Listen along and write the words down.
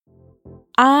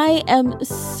I am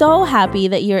so happy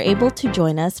that you're able to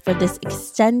join us for this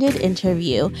extended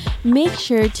interview. Make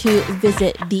sure to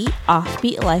visit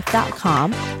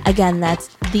theoffbeatlife.com. Again, that's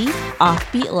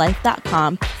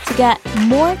theoffbeatlife.com to get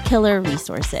more killer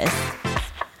resources.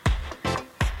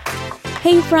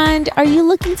 Hey friend, are you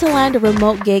looking to land a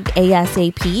remote gig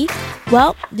ASAP?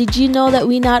 Well, did you know that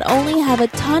we not only have a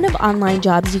ton of online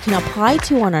jobs you can apply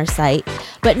to on our site,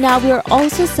 but now we are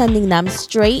also sending them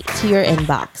straight to your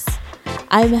inbox.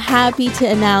 I'm happy to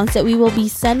announce that we will be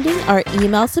sending our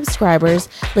email subscribers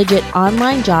legit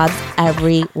online jobs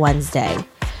every Wednesday.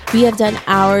 We have done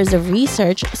hours of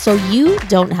research, so you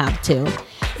don't have to.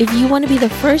 If you want to be the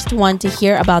first one to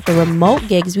hear about the remote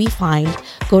gigs we find,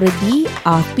 go to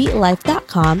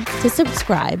theoffbeatlife.com to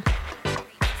subscribe.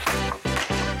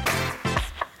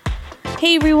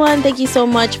 Hey everyone, thank you so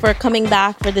much for coming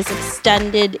back for this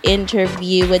extended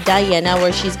interview with Diana,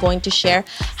 where she's going to share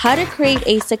how to create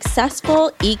a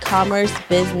successful e-commerce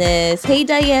business. Hey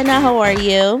Diana, how are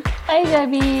you? Hi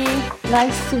Debbie,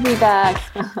 nice to be back.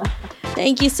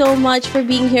 Thank you so much for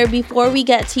being here. Before we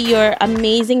get to your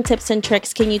amazing tips and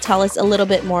tricks, can you tell us a little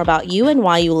bit more about you and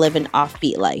why you live an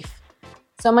offbeat life?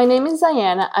 So my name is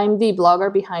Diana. I'm the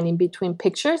blogger behind In Between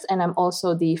Pictures, and I'm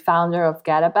also the founder of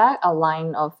Bag, a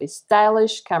line of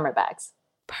stylish camera bags.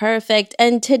 Perfect.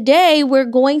 And today we're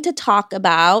going to talk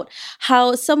about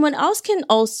how someone else can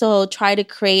also try to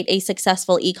create a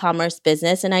successful e-commerce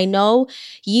business. And I know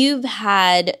you've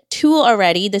had two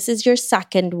already. This is your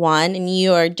second one, and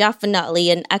you are definitely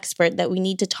an expert that we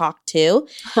need to talk to.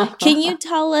 Can you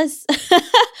tell us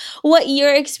what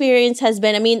your experience has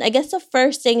been? I mean, I guess the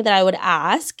first thing that I would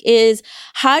ask is,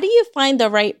 how do you find the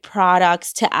right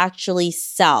products to actually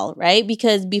sell, right?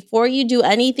 Because before you do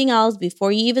anything else,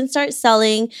 before you even start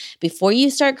selling, before you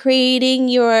start creating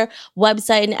your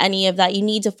website and any of that, you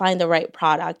need to find the right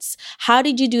products. How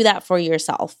did you do that for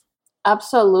yourself?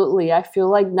 Absolutely. I feel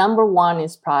like number one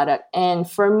is product. And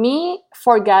for me,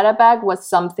 Bag was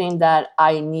something that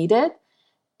I needed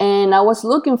and I was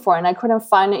looking for, and I couldn't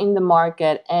find it in the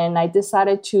market. And I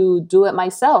decided to do it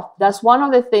myself. That's one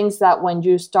of the things that when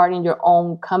you're starting your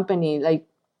own company, like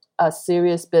a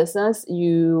serious business,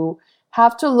 you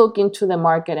have to look into the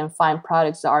market and find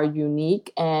products that are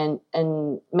unique and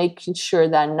making sure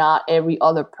that not every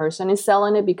other person is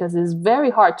selling it, because it's very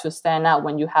hard to stand out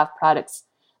when you have products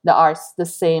that are the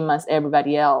same as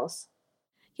everybody else.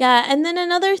 Yeah. And then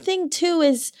another thing too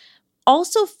is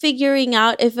also figuring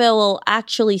out if it will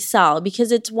actually sell,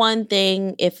 because it's one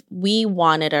thing if we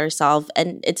want it ourselves,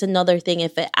 and it's another thing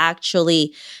if it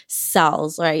actually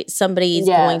sells, right? Somebody's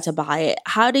going to buy it.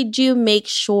 How did you make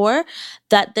sure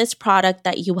that this product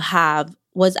that you have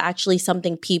was actually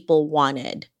something people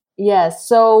wanted? Yes.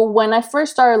 So when I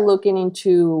first started looking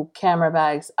into camera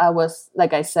bags, I was,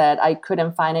 like I said, I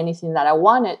couldn't find anything that I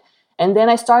wanted. And then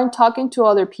I started talking to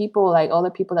other people, like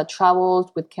other people that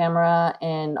traveled with camera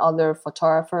and other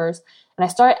photographers. And I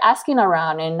started asking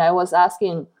around, and I was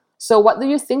asking, so what do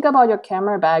you think about your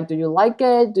camera bag? Do you like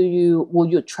it? Will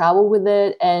you travel with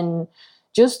it? And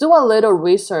just do a little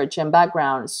research and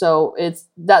background. So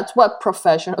that's what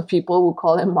professional people would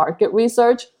call it, market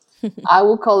research. I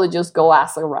would call it just go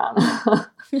ask around.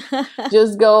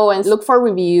 Just go and look for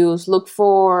reviews, look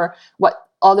for what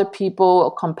other people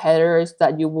or competitors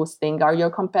that you would think are your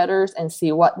competitors, and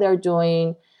see what they're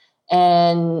doing.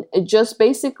 And it just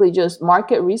basically just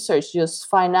market research, just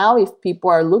find out if people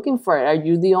are looking for it. Are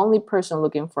you the only person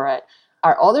looking for it?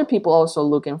 Are other people also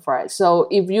looking for it? So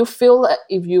if you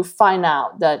find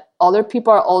out that other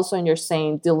people are also in your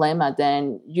same dilemma,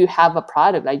 then you have a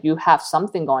product, like you have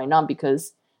something going on,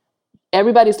 because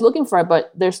everybody's looking for it,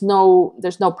 but there's no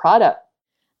product.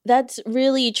 That's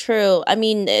really true. I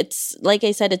mean, it's like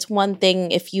I said, it's one thing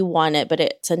if you want it, but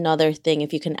it's another thing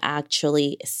if you can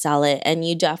actually sell it. And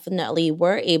you definitely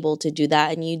were able to do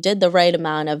that. And you did the right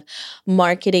amount of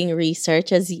marketing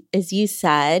research, as you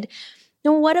said.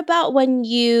 Now, what about when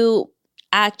you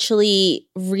actually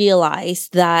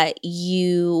realized that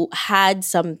you had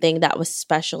something that was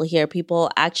special here?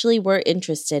 People actually were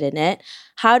interested in it.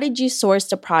 How did you source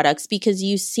the products? Because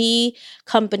you see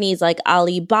companies like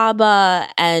Alibaba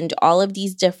and all of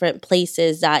these different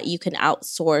places that you can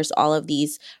outsource all of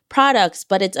these products,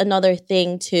 but it's another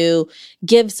thing to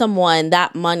give someone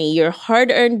that money, your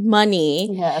hard-earned money,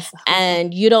 yes,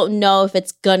 and you don't know if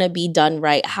it's going to be done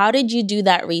right. How did you do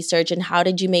that research, and how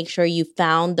did you make sure you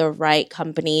found the right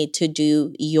company to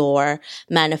do your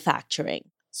manufacturing?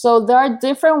 So there are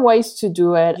different ways to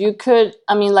do it. You could,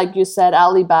 like you said,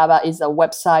 Alibaba is a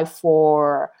website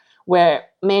where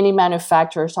many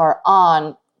manufacturers are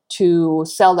on to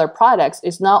sell their products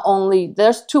is not only,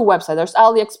 there's two websites, there's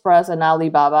AliExpress and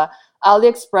Alibaba.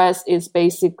 AliExpress is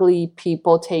basically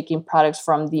people taking products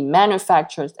from the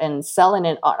manufacturers and selling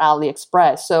it on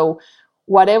AliExpress. So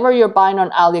whatever you're buying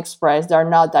on AliExpress, they're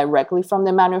not directly from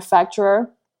the manufacturer,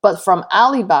 but from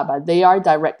Alibaba, they are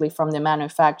directly from the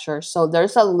manufacturer. So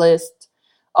there's a list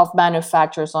of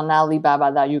manufacturers on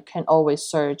Alibaba that you can always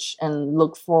search and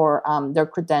look for their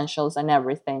credentials and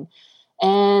everything.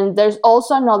 And there's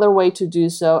also another way to do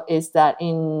so is that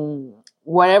in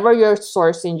wherever you're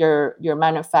sourcing your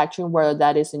manufacturing, whether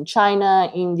that is in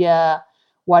China, India,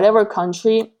 whatever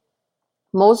country,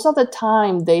 most of the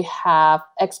time they have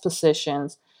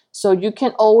expositions. So you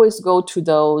can always go to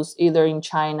those either in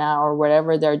China or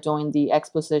wherever they're doing the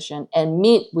exposition and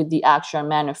meet with the actual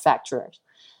manufacturers.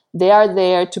 They are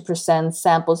there to present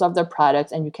samples of their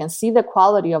products, and you can see the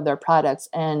quality of their products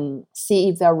and see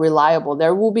if they're reliable.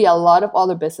 There will be a lot of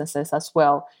other businesses as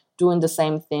well doing the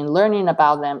same thing, learning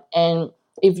about them. And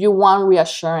if you want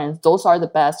reassurance, those are the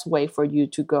best way for you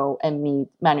to go and meet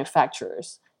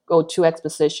manufacturers. Go to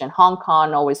exposition. Hong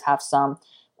Kong always have some.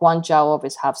 Guangzhou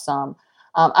always have some.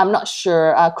 I'm not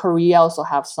sure. Korea also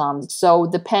have some. So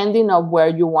depending on where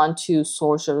you want to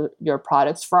source your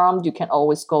products from, you can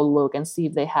always go look and see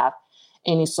if they have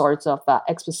any sorts of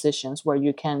expositions where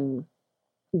you can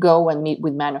go and meet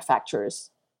with manufacturers.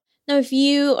 Now, if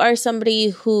you are somebody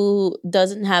who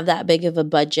doesn't have that big of a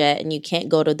budget and you can't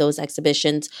go to those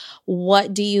exhibitions,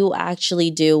 what do you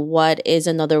actually do? What is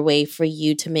another way for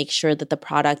you to make sure that the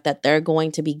product that they're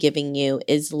going to be giving you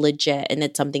is legit and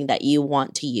it's something that you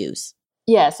want to use?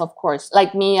 Yes, of course.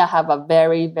 Like me, I have a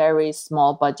very, very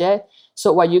small budget.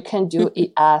 So what you can do is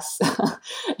ask.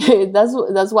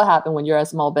 That's what happens when you're a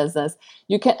small business.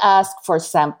 You can ask for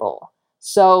sample.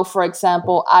 So, for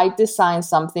example, I designed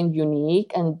something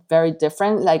unique and very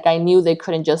different. Like I knew they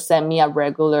couldn't just send me a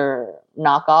regular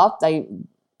knockoff.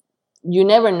 You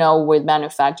never know with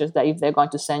manufacturers that if they're going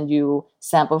to send you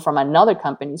sample from another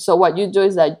company. So what you do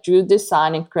is that you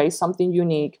design and create something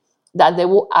unique that they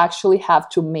will actually have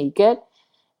to make it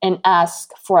and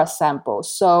ask for a sample.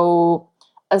 So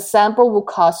a sample will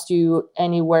cost you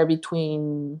anywhere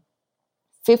between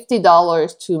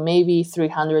 $50 to maybe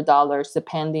 $300,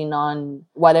 depending on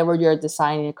whatever you're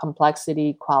designing,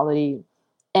 complexity, quality.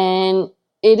 And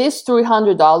it is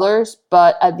 $300,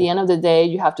 but at the end of the day,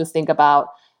 you have to think about,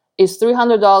 is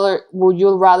 $300, would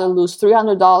you rather lose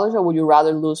 $300 or would you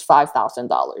rather lose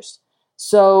 $5,000?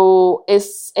 So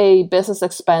it's a business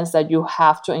expense that you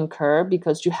have to incur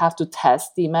because you have to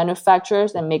test the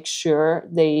manufacturers and make sure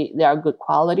they are good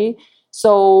quality.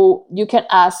 So you can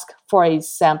ask for a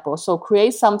sample. So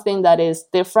create something that is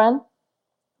different,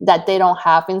 that they don't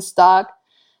have in stock,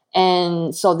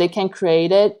 and so they can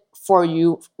create it for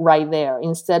you right there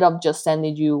instead of just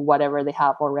sending you whatever they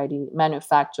have already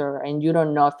manufactured and you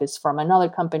don't know if it's from another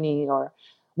company or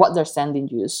what they're sending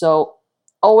you. So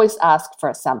always ask for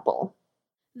a sample.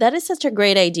 That is such a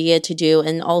great idea to do,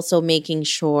 and also making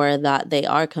sure that they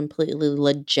are completely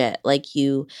legit, like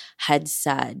you had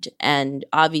said. And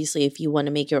obviously, if you want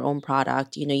to make your own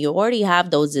product, you already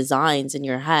have those designs in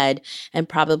your head and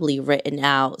probably written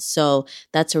out. So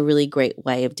that's a really great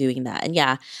way of doing that. And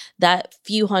yeah, that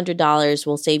few $100s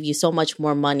will save you so much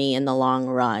more money in the long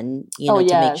run, to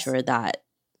make sure that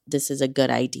this is a good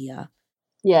idea.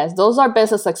 Yes, those are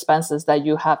business expenses that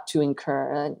you have to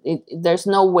incur. There's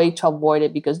no way to avoid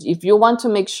it because if you want to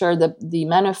make sure that the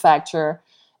manufacturer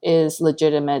is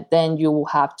legitimate, then you will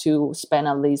have to spend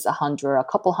at least a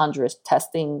couple hundreds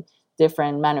testing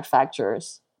different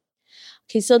manufacturers.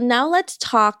 Okay, so now let's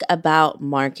talk about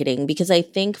marketing, because I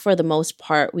think for the most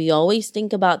part, we always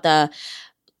think about the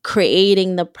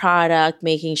creating the product,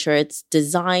 making sure it's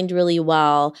designed really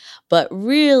well. But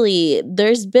really,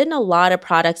 there's been a lot of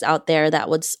products out there that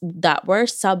were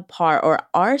subpar or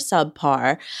are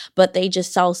subpar, but they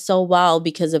just sell so well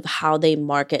because of how they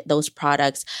market those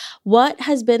products. What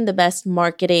has been the best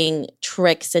marketing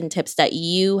tricks and tips that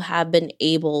you have been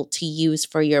able to use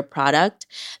for your product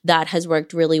that has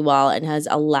worked really well and has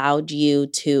allowed you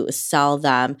to sell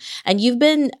them? And you've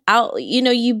been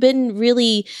you've been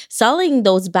really selling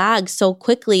those bags so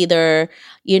quickly. They're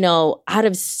out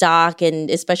of stock, and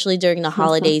especially during the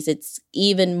holidays it's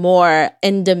even more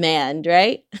in demand,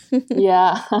 right?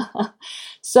 Yeah.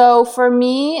 So for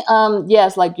me,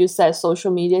 yes, like you said,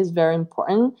 social media is very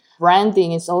important.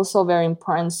 Branding is also very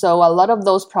important. So a lot of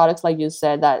those products, like you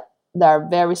said, that are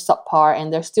very subpar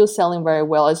and they're still selling very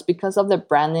well is because of the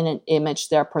branding and image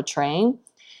they're portraying.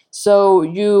 So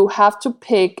you have to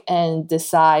pick and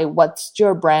decide what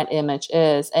your brand image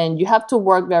is. And you have to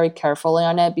work very carefully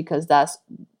on it because that's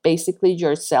basically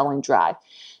your selling drive.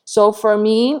 So for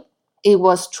me, it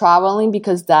was traveling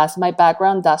because that's my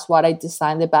background. That's what I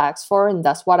designed the bags for, and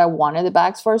that's what I wanted the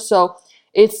bags for. So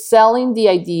it's selling the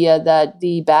idea that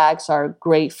the bags are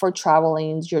great for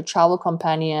traveling, it's your travel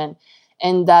companion.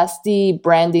 And that's the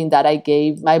branding that I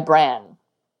gave my brand.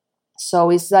 So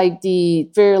it's like the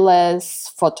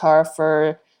fearless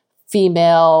photographer,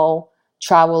 female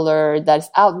traveler that's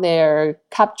out there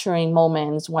capturing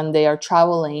moments when they are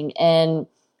traveling. And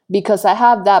because I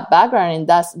have that background and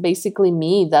that's basically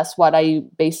me, that's what I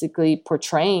basically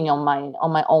portraying on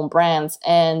my own brands.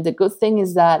 And the good thing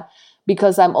is that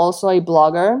because I'm also a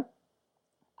blogger,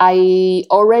 I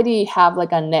already have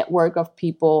like a network of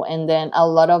people, and then a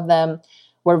lot of them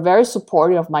were very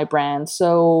supportive of my brand.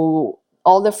 So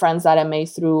all the friends that I made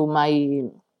through my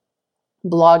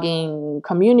blogging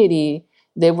community,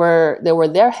 they were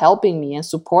there helping me and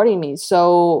supporting me.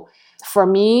 So for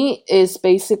me, it's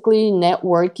basically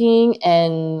networking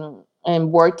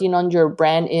and working on your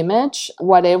brand image.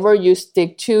 Whatever you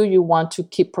stick to, you want to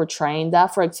keep portraying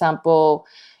that. For example,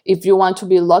 if you want to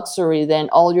be luxury, then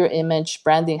all your image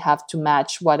branding have to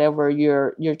match whatever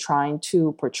you're trying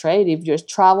to portray. If you're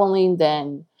traveling,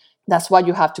 then that's what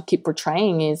you have to keep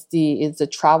portraying is the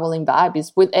traveling vibe.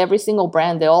 It's with every single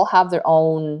brand, they all have their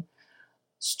own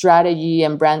strategy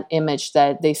and brand image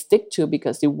that they stick to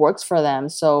because it works for them.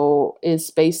 So it's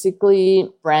basically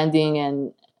branding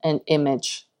and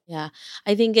image. Yeah,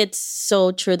 I think it's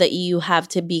so true that you have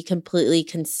to be completely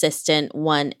consistent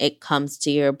when it comes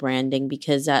to your branding,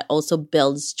 because that also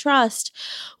builds trust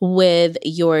with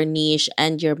your niche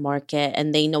and your market,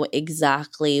 and they know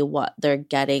exactly what they're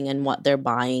getting and what they're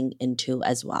buying into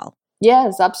as well.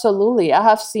 Yes, absolutely. I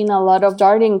have seen a lot of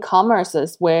starting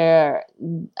commerces where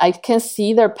I can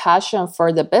see their passion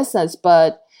for the business,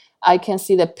 but I can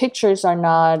see the pictures are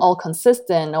not all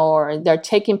consistent, or they're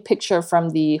taking picture from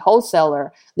the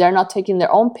wholesaler. They're not taking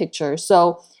their own picture.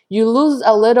 So you lose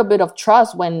a little bit of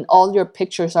trust when all your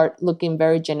pictures are looking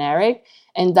very generic.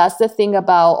 And that's the thing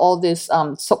about all these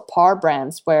subpar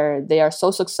brands where they are so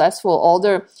successful.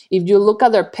 If you look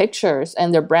at their pictures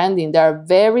and their branding, they're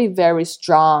very, very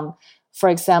strong. For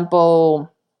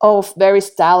example, very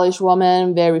stylish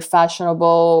woman, very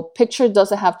fashionable. Picture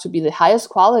doesn't have to be the highest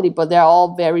quality, but they're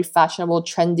all very fashionable,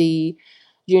 trendy.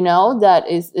 That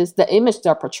is the image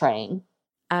they're portraying.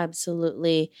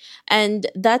 Absolutely. And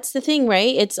that's the thing,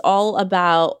 right? It's all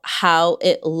about how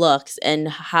it looks and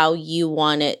how you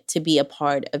want it to be a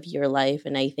part of your life.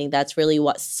 And I think that's really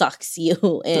what sucks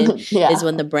you in Yeah. is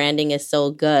when the branding is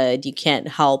so good, you can't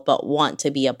help but want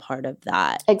to be a part of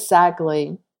that.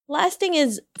 Exactly. Last thing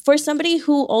is, for somebody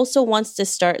who also wants to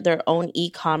start their own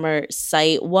e-commerce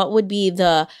site, what would be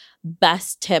the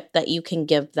best tip that you can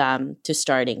give them to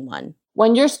starting one?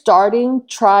 When you're starting,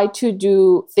 try to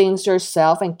do things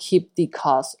yourself and keep the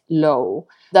cost low.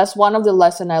 That's one of the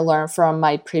lessons I learned from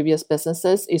my previous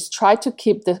businesses is try to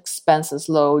keep the expenses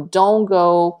low. Don't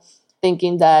go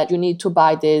thinking that you need to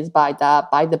buy this, buy that,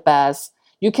 buy the best.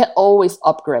 You can always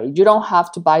upgrade. You don't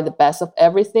have to buy the best of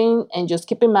everything. And just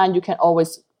keep in mind, you can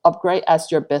always upgrade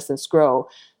as your business grow.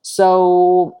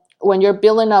 So when you're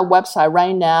building a website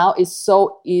right now, it's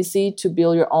so easy to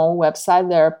build your own website.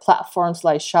 There are platforms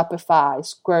like Shopify,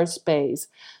 Squarespace,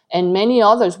 and many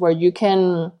others where you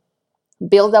can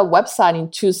build a website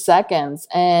in 2 seconds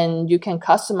and you can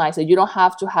customize it. You don't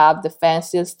have to have the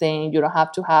fanciest thing. You don't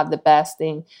have to have the best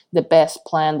thing, the best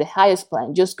plan, the highest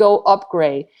plan. Just go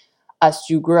upgrade as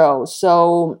you grow.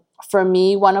 So for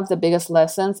me, one of the biggest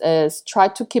lessons is try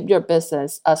to keep your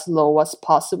business as low as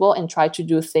possible and try to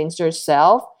do things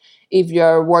yourself if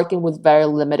you're working with very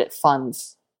limited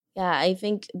funds. Yeah, I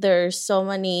think there's so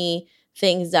many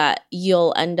things that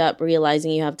you'll end up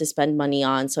realizing you have to spend money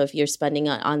on. So if you're spending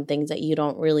on things that you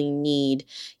don't really need,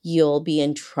 you'll be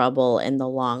in trouble in the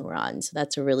long run. So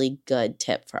that's a really good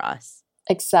tip for us.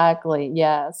 Exactly,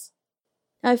 yes.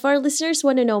 Now, if our listeners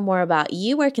want to know more about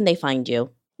you, where can they find you?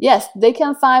 Yes, they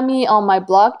can find me on my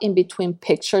blog,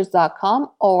 inbetweenpictures.com,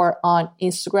 or on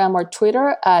Instagram or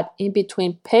Twitter at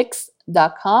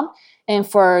inbetweenpics.com. And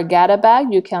for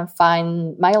Gatabag, you can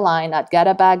find my line at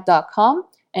gatabag.com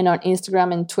and on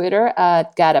Instagram and Twitter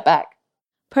at Gatabag.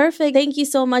 Perfect. Thank you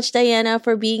so much, Diana,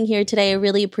 for being here today. I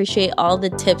really appreciate all the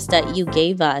tips that you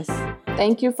gave us.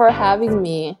 Thank you for having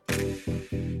me.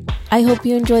 I hope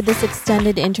you enjoyed this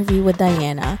extended interview with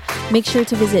Diana. Make sure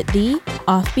to visit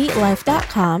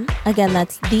theoffbeatlife.com. Again,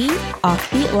 that's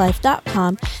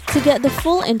theoffbeatlife.com to get the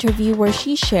full interview where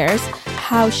she shares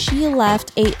how she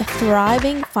left a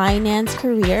thriving finance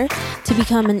career to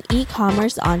become an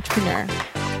e-commerce entrepreneur.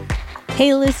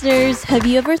 Hey listeners, have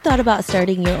you ever thought about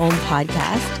starting your own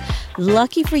podcast?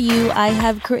 Lucky for you, I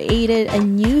have created a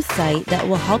new site that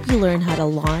will help you learn how to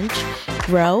launch,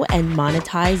 grow, and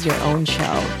monetize your own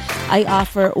show. I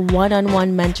offer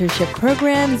one-on-one mentorship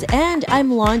programs, and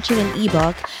I'm launching an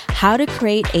ebook, How to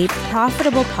Create a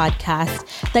Profitable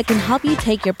Podcast, that can help you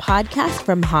take your podcast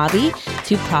from hobby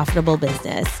to profitable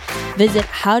business. Visit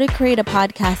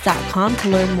howtocreateapodcast.com to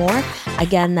learn more.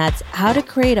 Again, that's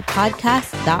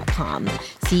howtocreateapodcast.com.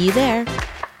 See you there.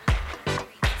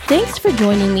 Thanks for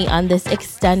joining me on this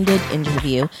extended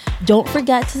interview. Don't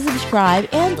forget to subscribe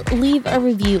and leave a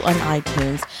review on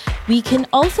iTunes. We can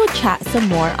also chat some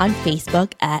more on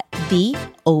Facebook at The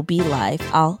OB Live.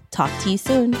 I'll talk to you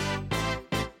soon.